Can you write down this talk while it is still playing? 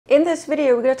In this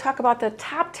video, we're going to talk about the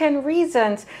top 10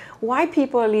 reasons why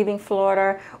people are leaving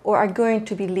Florida or are going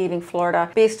to be leaving Florida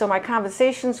based on my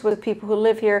conversations with people who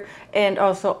live here and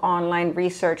also online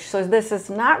research. So this is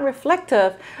not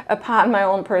reflective upon my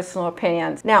own personal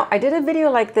opinions. Now, I did a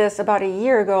video like this about a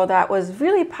year ago that was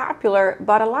really popular,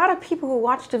 but a lot of people who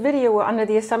watched the video were under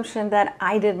the assumption that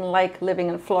I didn't like living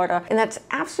in Florida, and that's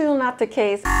absolutely not the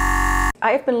case.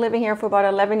 I've been living here for about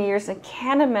 11 years and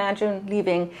can't imagine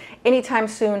leaving anytime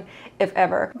soon, if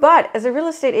ever. But as a real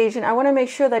estate agent, I want to make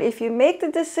sure that if you make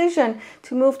the decision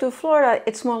to move to Florida,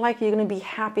 it's more likely you're going to be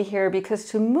happy here, because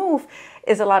to move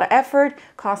is a lot of effort,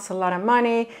 costs a lot of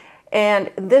money. And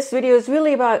this video is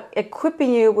really about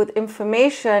equipping you with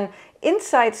information,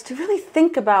 insights to really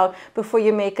think about before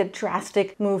you make a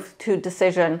drastic move to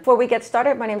decision. Before we get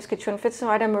started, my name is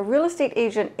Katrin.pfitzenreiter. I'm a real estate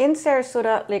agent in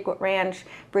Sarasota, Lakewood Ranch,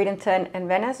 Bradenton, and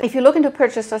Venice. If you're looking to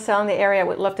purchase or sell in the area, I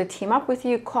would love to team up with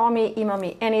you. Call me, email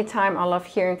me anytime. I love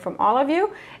hearing from all of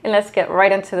you. And let's get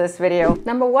right into this video.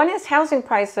 Number one is housing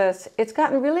prices. It's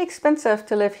gotten really expensive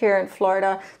to live here in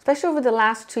Florida, especially over the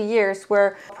last 2 years,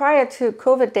 where prior to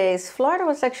COVID days, Florida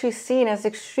was actually seen as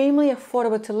extremely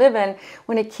affordable to live in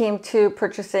when it came to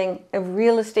purchasing a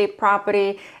real estate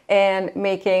property and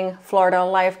making Florida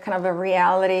life kind of a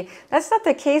reality. That's not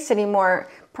the case anymore.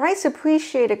 Price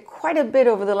appreciated quite a bit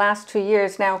over the last 2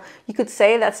 years. Now, you could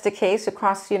say that's the case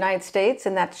across the United States,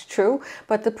 and that's true,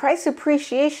 but the price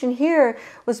appreciation here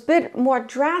was a bit more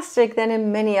drastic than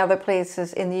in many other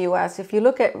places in the US. If you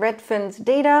look at Redfin's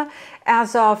data,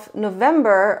 as of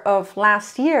November of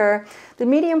last year, the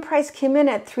median price came in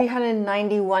at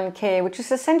 $391K, which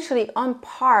is essentially on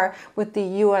par with the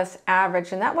US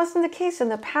average. And that wasn't the case in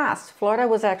the past. Florida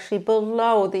was actually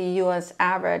below the US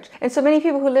average. And so many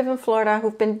people who live in Florida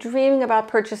who've been dreaming about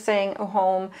purchasing a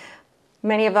home,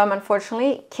 many of them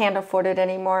unfortunately can't afford it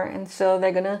anymore, and so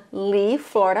they're gonna leave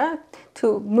Florida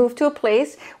to move to a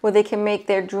place where they can make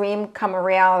their dream come a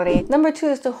reality. Number two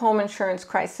is the home insurance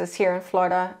crisis here in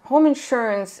Florida. Home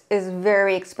insurance is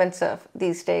very expensive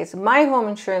these days. My home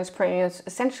insurance premiums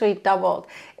essentially doubled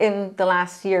in the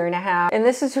last year and a half, and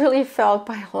this is really felt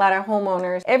by a lot of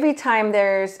homeowners. Every time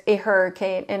there's a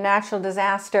hurricane, a natural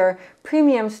disaster,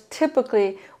 premiums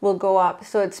typically will go up.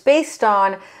 So it's based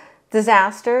on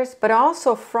disasters, but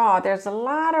also fraud. There's a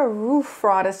lot of roof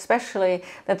fraud, especially,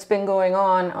 that's been going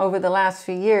on over the last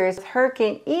few years. With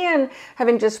Hurricane Ian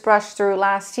having just brushed through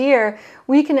last year,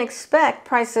 we can expect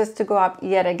prices to go up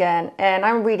yet again. And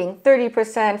I'm reading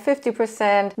 30%,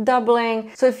 50%,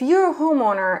 doubling. So if you're a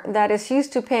homeowner that is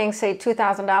used to paying, say,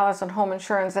 $2,000 on home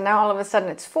insurance, and now all of a sudden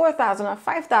it's $4,000 or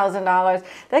 $5,000,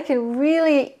 that can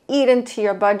really eat into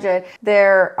your budget.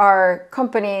 There are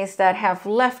companies that have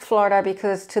left Florida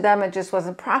because to them it just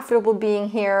wasn't profitable being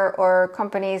here, or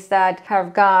companies that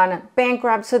have gone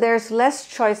bankrupt. So there's less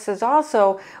choices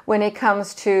also when it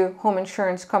comes to home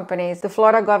insurance companies. The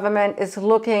Florida government is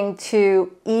looking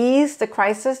to ease the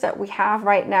crisis that we have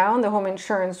right now in the home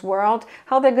insurance world.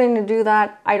 How they're going to do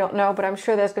that, I don't know, but I'm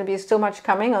sure there's going to be so much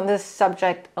coming on this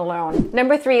subject alone.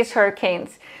 Number three is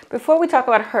hurricanes. Before we talk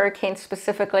about hurricanes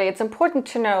specifically, it's important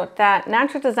to note that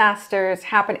natural disasters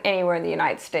happen anywhere in the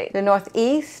United States. The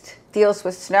Northeast deals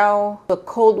with snow, the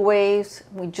cold waves.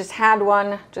 We just had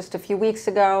one just a few weeks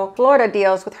ago. Florida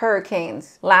deals with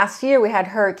hurricanes. Last year we had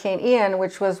Hurricane Ian,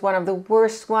 which was one of the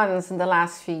worst ones in the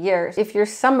last few years. If you're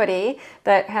somebody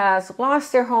that has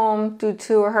lost their home due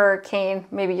to a hurricane,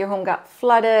 maybe your home got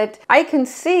flooded, I can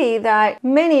see that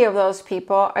many of those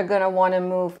people are going to want to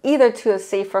move either to a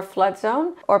safer flood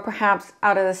zone or perhaps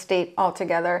out of the state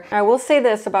altogether. I will say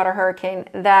this about a hurricane,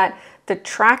 that the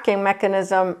tracking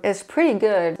mechanism is pretty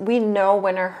good. We know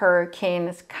when a hurricane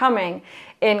is coming.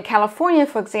 In California,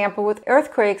 for example, with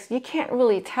earthquakes, you can't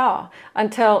really tell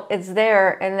until it's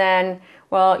there, and then,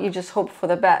 well, you just hope for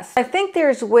the best. I think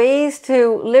there's ways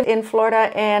to live in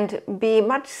Florida and be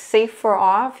much safer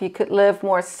off. You could live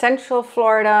more central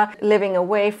Florida, living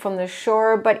away from the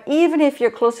shore. But even if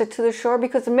you're closer to the shore,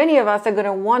 because many of us are going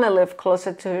to want to live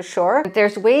closer to the shore,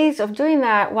 there's ways of doing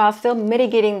that while still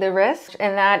mitigating the risk.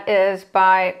 And that is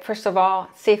by, first of all,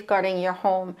 safeguarding your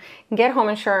home. Get home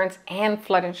insurance and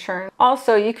flood insurance.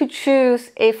 Also, you could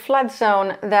choose a flood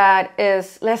zone that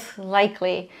is less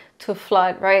likely to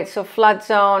flood, right? So flood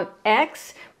zone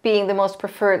X being the most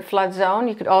preferred flood zone.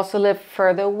 You could also live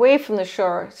further away from the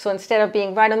shore. So instead of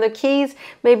being right on the Keys,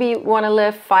 maybe you want to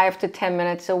live 5 to 10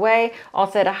 minutes away,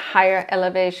 also at a higher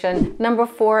elevation. Number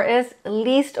four is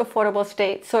least affordable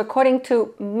state. So according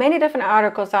to many different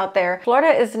articles out there,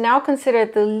 Florida is now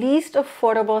considered the least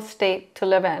affordable state to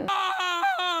live in.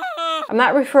 I'm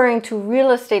not referring to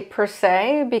real estate per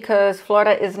se, because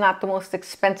Florida is not the most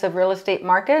expensive real estate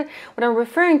market. What I'm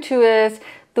referring to is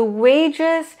the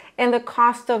wages and the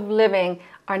cost of living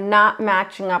are not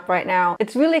matching up right now.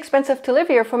 It's really expensive to live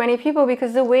here for many people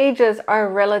because the wages are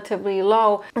relatively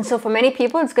low. And so for many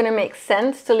people, it's going to make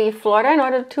sense to leave Florida in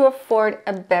order to afford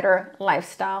a better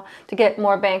lifestyle, to get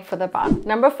more bang for the buck.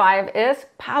 Number 5 is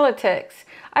politics.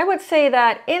 I would say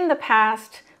that in the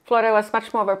past, Florida was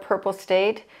much more of a purple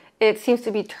state. It seems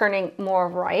to be turning more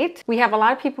right. We have a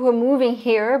lot of people who are moving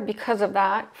here because of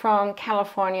that, from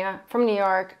California, from New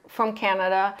York, from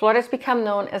Canada. Florida's become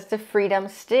known as the Freedom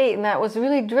State, and that was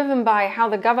really driven by how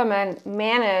the government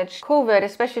managed COVID,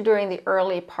 especially during the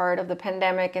early part of the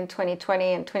pandemic in 2020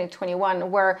 and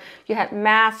 2021, where you had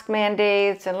mask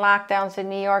mandates and lockdowns in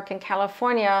New York and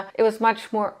California. It was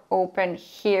much more open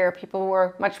here. People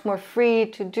were much more free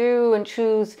to do and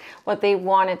choose what they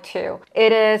wanted to.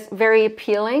 It is very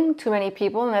appealing to many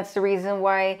people, and that's the reason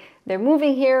why they're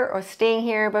moving here or staying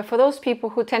here. But for those people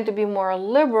who tend to be more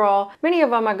liberal, many of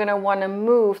them are going to want to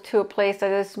move to a place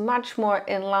that is much more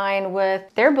in line with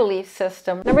their belief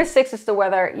system. Number 6 is the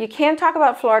weather. You can't talk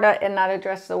about Florida and not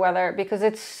address the weather because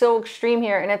it's so extreme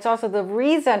here. And it's also the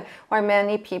reason why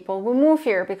many people will move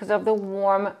here, because of the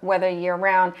warm weather year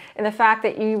round and the fact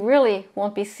that you really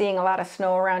won't be seeing a lot of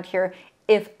snow around here,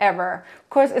 if ever. Of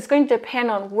course, it's going to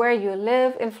depend on where you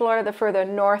live in Florida. The further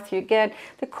north you get,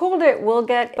 the colder it will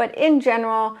get. But in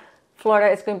general,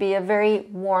 Florida is going to be a very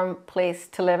warm place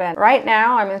to live in. Right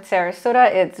now, I'm in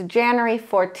Sarasota. It's January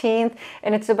 14th,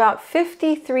 and it's about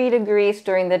 53 degrees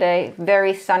during the day.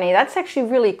 Very sunny. That's actually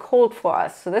really cold for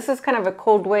us. So this is kind of a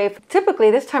cold wave. Typically,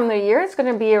 this time of the year, it's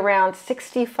going to be around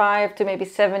 65 to maybe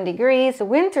 7 degrees. The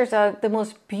winters are the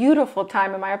most beautiful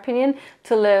time, in my opinion,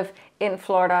 to live in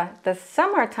Florida. The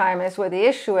summertime is where the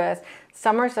issue is.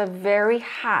 Summers are very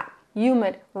hot,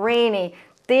 humid, rainy,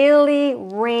 daily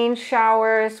rain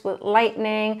showers with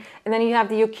lightning, and then you have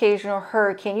the occasional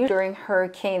hurricane during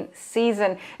hurricane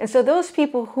season. And so those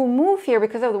people who move here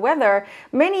because of the weather,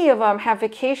 many of them have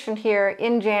vacation here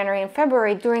in January and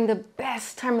February during the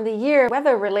best time of the year,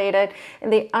 weather related,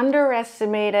 and they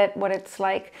underestimated what it's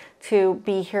like to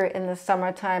be here in the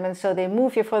summertime. And so they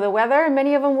move here for the weather, and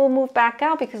many of them will move back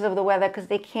out because of the weather, because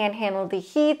they can't handle the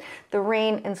heat, the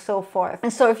rain, and so forth.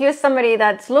 And so if you're somebody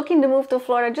that's looking to move to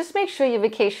Florida, just make sure you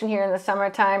vacation here in the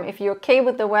summertime. If you're okay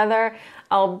with the weather,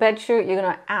 I'll bet you're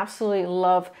gonna absolutely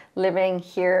love living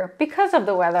here because of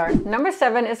the weather. Number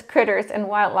 7 is critters and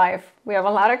wildlife. We have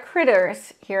a lot of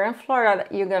critters here in Florida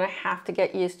that you're gonna have to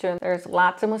get used to. There's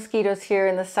lots of mosquitoes here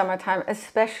in the summertime,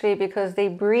 especially because they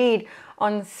breed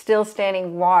on still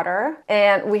standing water,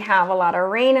 and we have a lot of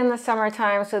rain in the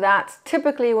summertime, so that's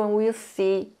typically when we'll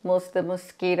see most of the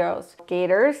mosquitoes.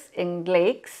 Gators in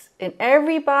lakes. In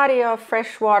every body of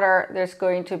fresh water, there's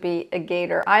going to be a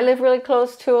gator. I live really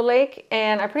close to a lake,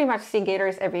 and I pretty much see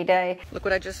gators every day. Look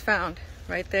what I just found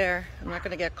right there. I'm not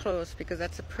gonna get close because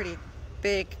that's a pretty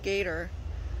big gator,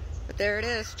 but there it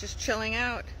is, just chilling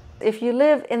out. If you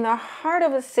live in the heart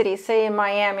of a city, say in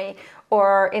Miami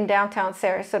or in downtown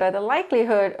Sarasota, the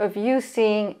likelihood of you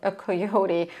seeing a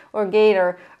coyote or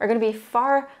gator are going to be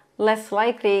far less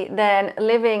likely than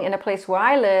living in a place where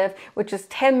I live, which is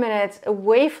 10 minutes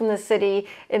away from the city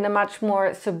in a much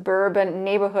more suburban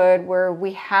neighborhood where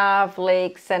we have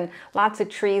lakes and lots of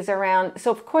trees around.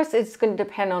 So of course it's going to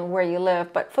depend on where you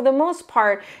live, but for the most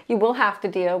part, you will have to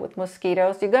deal with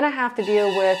mosquitoes. You're going to have to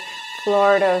deal with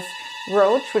Florida's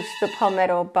roach, which is the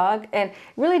palmetto bug, and it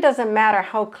really doesn't matter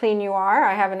how clean you are.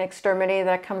 I have an exterminator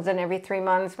that comes in every 3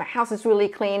 months. My house is really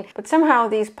clean, but somehow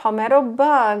these palmetto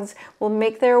bugs will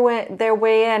make their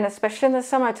way in, especially in the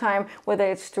summertime, whether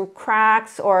it's through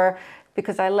cracks or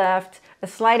because I left a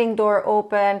sliding door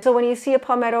open. So when you see a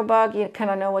palmetto bug, you kind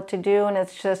of know what to do, and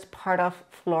it's just part of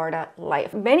Florida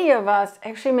life. Many of us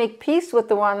actually make peace with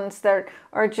the ones that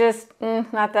are just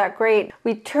not that great.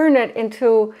 We turn it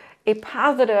into a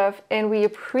positive, and we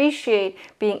appreciate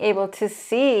being able to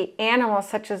see animals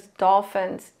such as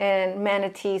dolphins and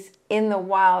manatees in the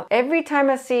wild. Every time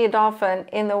I see a dolphin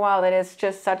in the wild, it is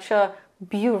just such a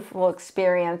beautiful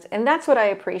experience, and that's what I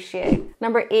appreciate.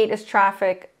 Number 8 is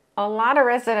traffic. A lot of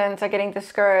residents are getting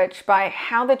discouraged by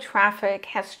how the traffic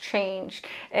has changed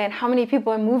and how many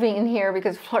people are moving in here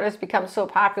because Florida's become so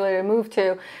popular to move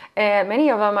to. And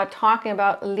many of them are talking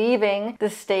about leaving the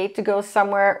state to go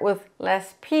somewhere with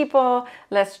less people,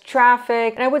 less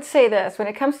traffic. And I would say this, when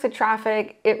it comes to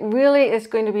traffic, it really is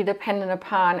going to be dependent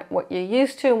upon what you're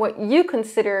used to and what you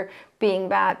consider being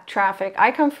bad traffic.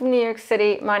 I come from New York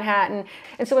City, Manhattan,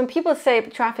 and so when people say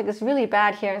traffic is really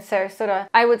bad here in Sarasota,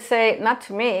 I would say, not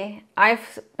to me.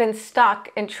 I've been stuck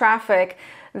in traffic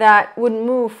that would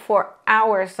move for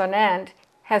hours on end.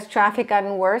 Has traffic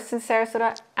gotten worse in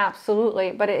Sarasota?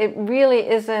 Absolutely, but it really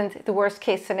isn't the worst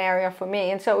case scenario for me.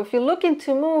 And so if you're looking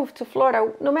to move to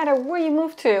Florida, no matter where you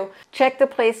move to, check the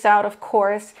place out, of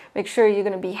course. Make sure you're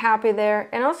going to be happy there.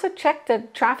 And also check the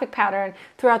traffic pattern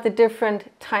throughout the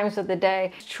different times of the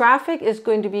day. Traffic is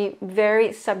going to be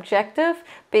very subjective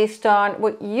based on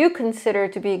what you consider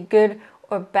to be good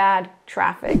or bad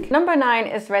traffic. Number 9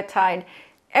 is red tide.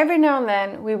 Every now and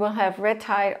then we will have red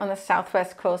tide on the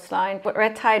southwest coastline. What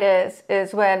red tide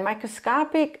is when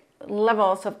microscopic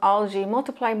levels of algae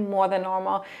multiply more than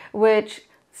normal, which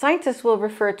scientists will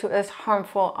refer to as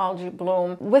harmful algae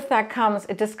bloom. With that comes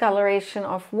a discoloration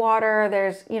of water.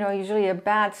 There's, usually a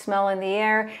bad smell in the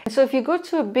air. And so if you go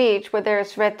to a beach where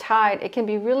there's red tide, it can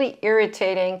be really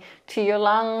irritating to your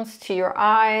lungs, to your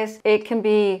eyes. It can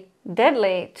be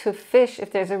deadly to fish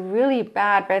if there's a really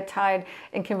bad red tide,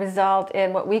 and can result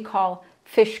in what we call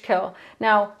fish kill.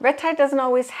 Now, red tide doesn't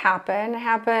always happen. It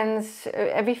happens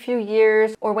every few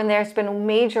years, or when there's been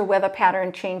major weather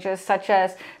pattern changes, such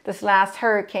as this last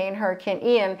hurricane, Hurricane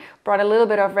Ian, brought a little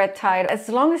bit of red tide. As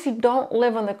long as you don't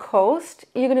live on the coast,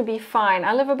 you're gonna be fine.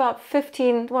 I live about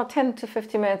 10 to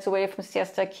 15 minutes away from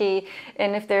Siesta Key,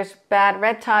 and if there's bad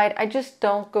red tide, I just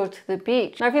don't go to the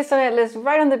beach. Now, if you're someone that lives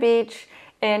right on the beach,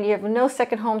 and you have no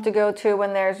second home to go to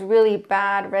when there's really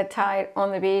bad red tide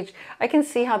on the beach, I can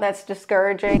see how that's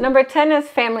discouraging. Number 10 is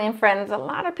family and friends. A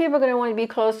lot of people are going to want to be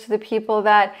close to the people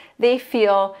that they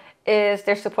feel is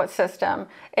their support system.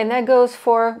 And that goes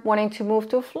for wanting to move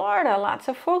to Florida. Lots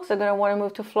of folks are going to want to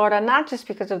move to Florida, not just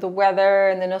because of the weather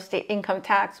and the no state income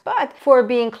tax, but for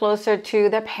being closer to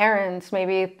their parents,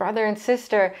 maybe brother and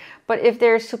sister. But if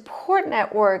their support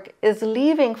network is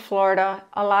leaving Florida,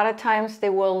 a lot of times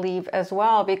they will leave as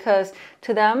well, because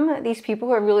to them, these people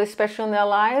who are really special in their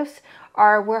lives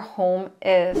are where home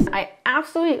is. I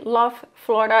absolutely love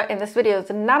Florida, and this video is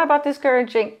not about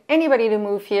discouraging anybody to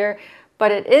move here,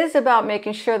 but it is about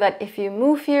making sure that if you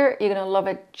move here, you're gonna love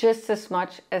it just as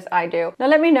much as I do. Now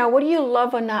let me know, what do you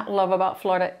love or not love about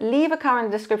Florida? Leave a comment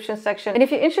in the description section. And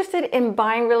if you're interested in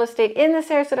buying real estate in the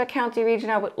Sarasota County region,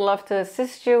 I would love to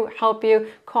assist you, help you.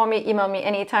 Call me, email me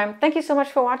anytime. Thank you so much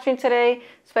for watching today,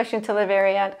 especially until the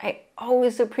very end. I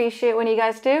always appreciate when you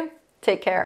guys do. Take care.